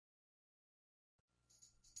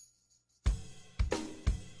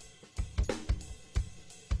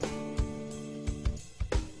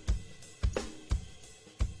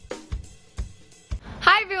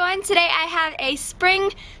everyone, today I have a spring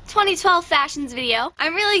 2012 fashions video.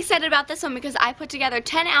 I'm really excited about this one because I put together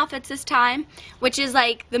 10 outfits this time, which is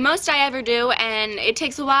like the most I ever do, and it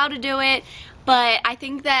takes a while to do it, but I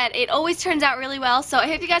think that it always turns out really well. So I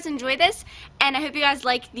hope you guys enjoy this, and I hope you guys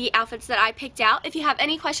like the outfits that I picked out. If you have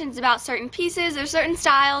any questions about certain pieces or certain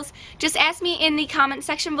styles, just ask me in the comment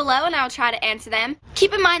section below and I'll try to answer them.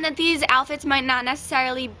 Keep in mind that these outfits might not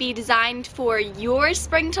necessarily be designed for your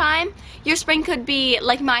springtime. Your spring could be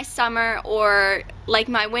like my summer or like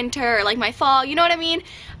my winter or like my fall, you know what I mean?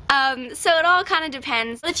 So it all kind of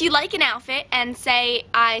depends. If you like an outfit and say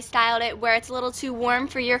I styled it where it's a little too warm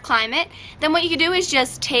for your climate, then what you can do is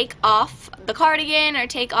just take off the cardigan or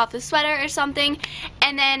take off the sweater or something,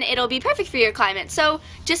 and then it'll be perfect for your climate. So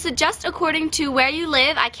just adjust according to where you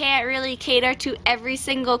live. I can't really cater to every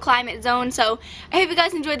single climate zone, so I hope you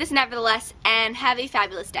guys enjoyed this nevertheless, and have a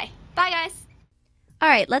fabulous day. Bye guys!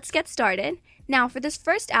 Alright, let's get started. Now for this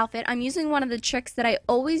first outfit, I'm using one of the tricks that I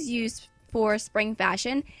always use for spring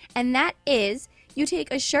fashion, and that is you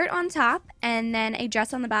take a shirt on top and then a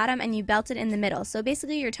dress on the bottom and you belt it in the middle. So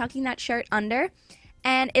basically you're tucking that shirt under,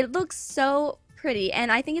 and it looks so pretty,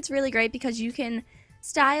 and I think it's really great because you can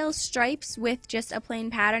style stripes with just a plain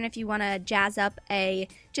pattern if you want to jazz up a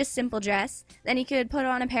just simple dress. Then you could put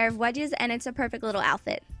on a pair of wedges and it's a perfect little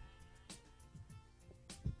outfit.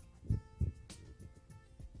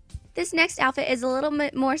 This next outfit is a little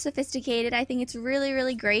bit more sophisticated. I think it's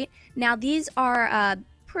really great. Now these are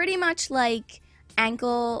pretty much like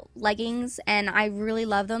ankle leggings, and I really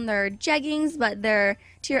love them. They're jeggings, but they're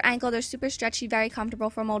to your ankle. They're super stretchy, very comfortable,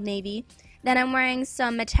 from Old Navy. Then I'm wearing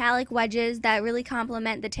some metallic wedges that really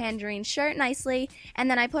complement the tangerine shirt nicely. And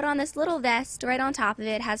then I put on this little vest right on top of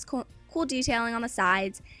it. It has cool detailing on the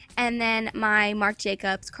sides. And then my Marc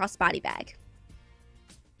Jacobs crossbody bag.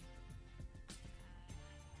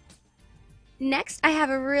 Next, I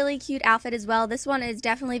have a really cute outfit as well. This one is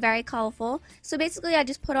definitely very colorful. So basically, I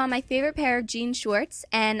just put on my favorite pair of jean shorts,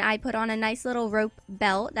 and I put on a nice little rope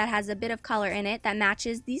belt that has a bit of color in it that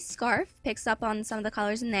matches the scarf, picks up on some of the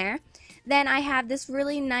colors in there. Then I have this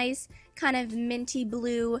really nice kind of minty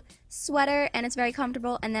blue sweater, and it's very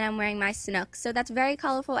comfortable, and then I'm wearing my Sanuk. So that's a very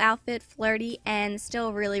colorful outfit, flirty, and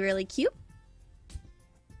still really cute.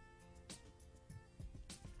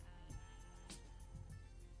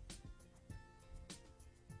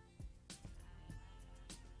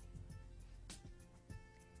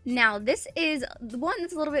 Now this is the one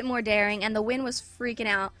that's a little bit more daring, and the wind was freaking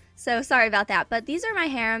out, so sorry about that. But these are my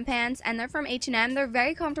harem pants, and they're from H&M. They're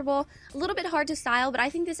very comfortable, a little bit hard to style, but I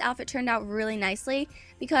think this outfit turned out really nicely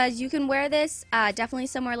because you can wear this definitely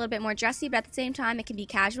somewhere a little bit more dressy, but at the same time it can be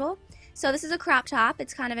casual. So this is a crop top.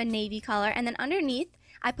 It's kind of a navy color, and then underneath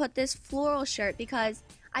I put this floral shirt because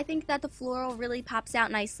I think that the floral really pops out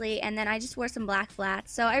nicely, and then I just wore some black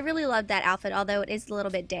flats. So I really love that outfit, although it is a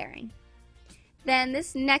little bit daring. Then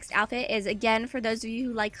this next outfit is, again, for those of you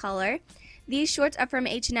who like color. These shorts are from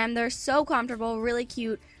H&M. They're so comfortable, really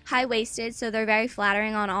cute, high-waisted, so they're very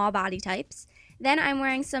flattering on all body types. Then I'm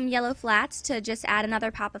wearing some yellow flats to just add another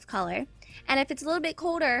pop of color. And if it's a little bit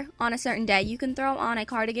colder on a certain day, you can throw on a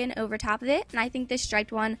cardigan over top of it, and I think this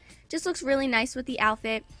striped one just looks really nice with the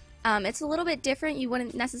outfit. It's a little bit different. You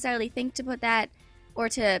wouldn't necessarily think to put that or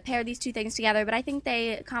to pair these two things together, but I think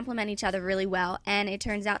they complement each other really well, and it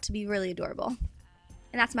turns out to be really adorable.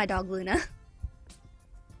 And that's my dog Luna.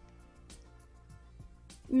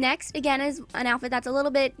 Next, again, is an outfit that's a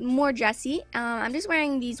little bit more dressy. I'm just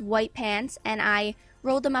wearing these white pants, and I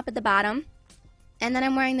rolled them up at the bottom. And then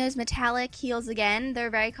I'm wearing those metallic heels again. They're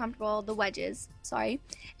very comfortable, the wedges, sorry.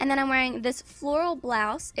 And then I'm wearing this floral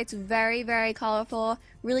blouse. It's very colorful,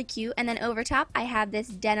 really cute. And then over top, I have this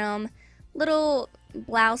denim little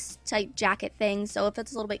blouse type jacket thing. So if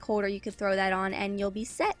it's a little bit colder, you could throw that on and you'll be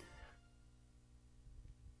set.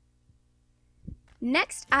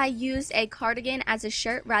 Next, I used a cardigan as a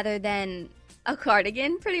shirt rather than a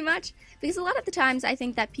cardigan, pretty much, because a lot of the times I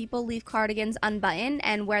think that people leave cardigans unbuttoned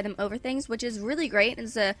and wear them over things, which is really great.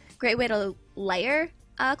 It's a great way to layer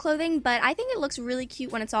clothing, but I think it looks really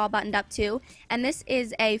cute when it's all buttoned up too. And this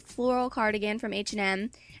is a floral cardigan from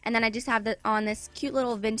H&M, and then I just have on this cute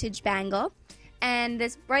little vintage bangle, and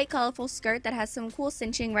this bright colorful skirt that has some cool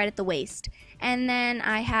cinching right at the waist. And then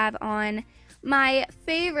I have on my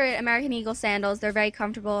favorite American Eagle sandals. They're very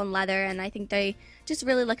comfortable in leather, and I think they just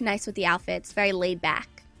really look nice with the outfits. Very laid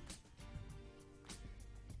back.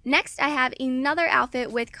 Next, I have another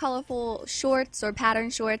outfit with colorful shorts or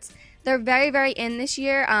pattern shorts. They're very in this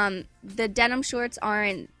year. The denim shorts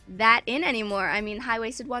aren't that in anymore. I mean,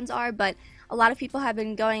 high-waisted ones are, but a lot of people have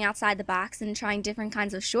been going outside the box and trying different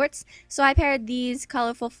kinds of shorts. So I paired these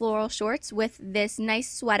colorful floral shorts with this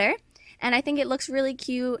nice sweater. And I think it looks really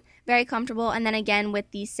cute, very comfortable, and then again with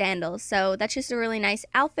these sandals. So that's just a really nice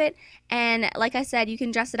outfit, and like I said, you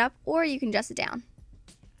can dress it up or you can dress it down.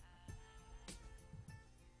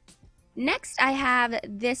 Next, I have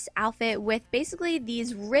this outfit with basically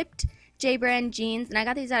these ripped J-brand jeans, and I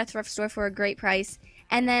got these at a thrift store for a great price.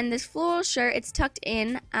 And then this floral shirt, it's tucked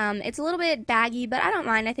in. It's a little bit baggy, but I don't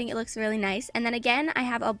mind. I think it looks really nice. And then again, I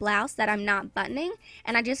have a blouse that I'm not buttoning,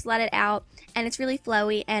 and I just let it out, and it's really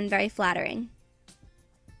flowy and very flattering.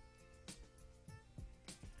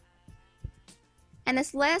 And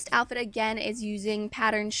this last outfit again is using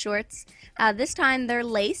patterned shorts. This time they're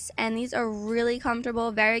lace, and these are really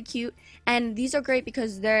comfortable, very cute, and these are great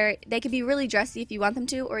because they can be really dressy if you want them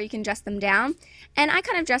to, or you can dress them down. And I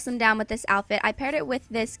kind of dress them down with this outfit. I paired it with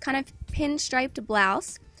this kind of pinstriped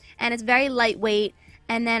blouse, and it's very lightweight.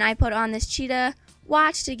 And then I put on this cheetah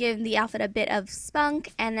watch to give the outfit a bit of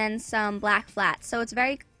spunk, and then some black flats. So it's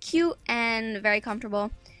very cute and very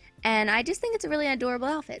comfortable, and I just think it's a really adorable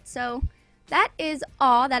outfit. So that is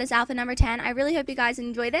all. That is outfit number 10. I really hope you guys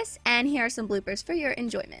enjoy this, and here are some bloopers for your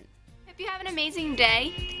enjoyment. Hope you have an amazing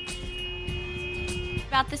day.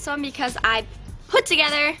 About this one because I put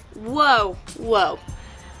together, whoa,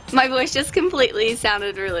 my voice just completely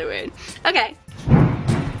sounded really weird. Okay.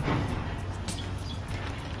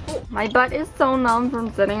 My butt is so numb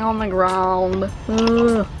from sitting on the ground.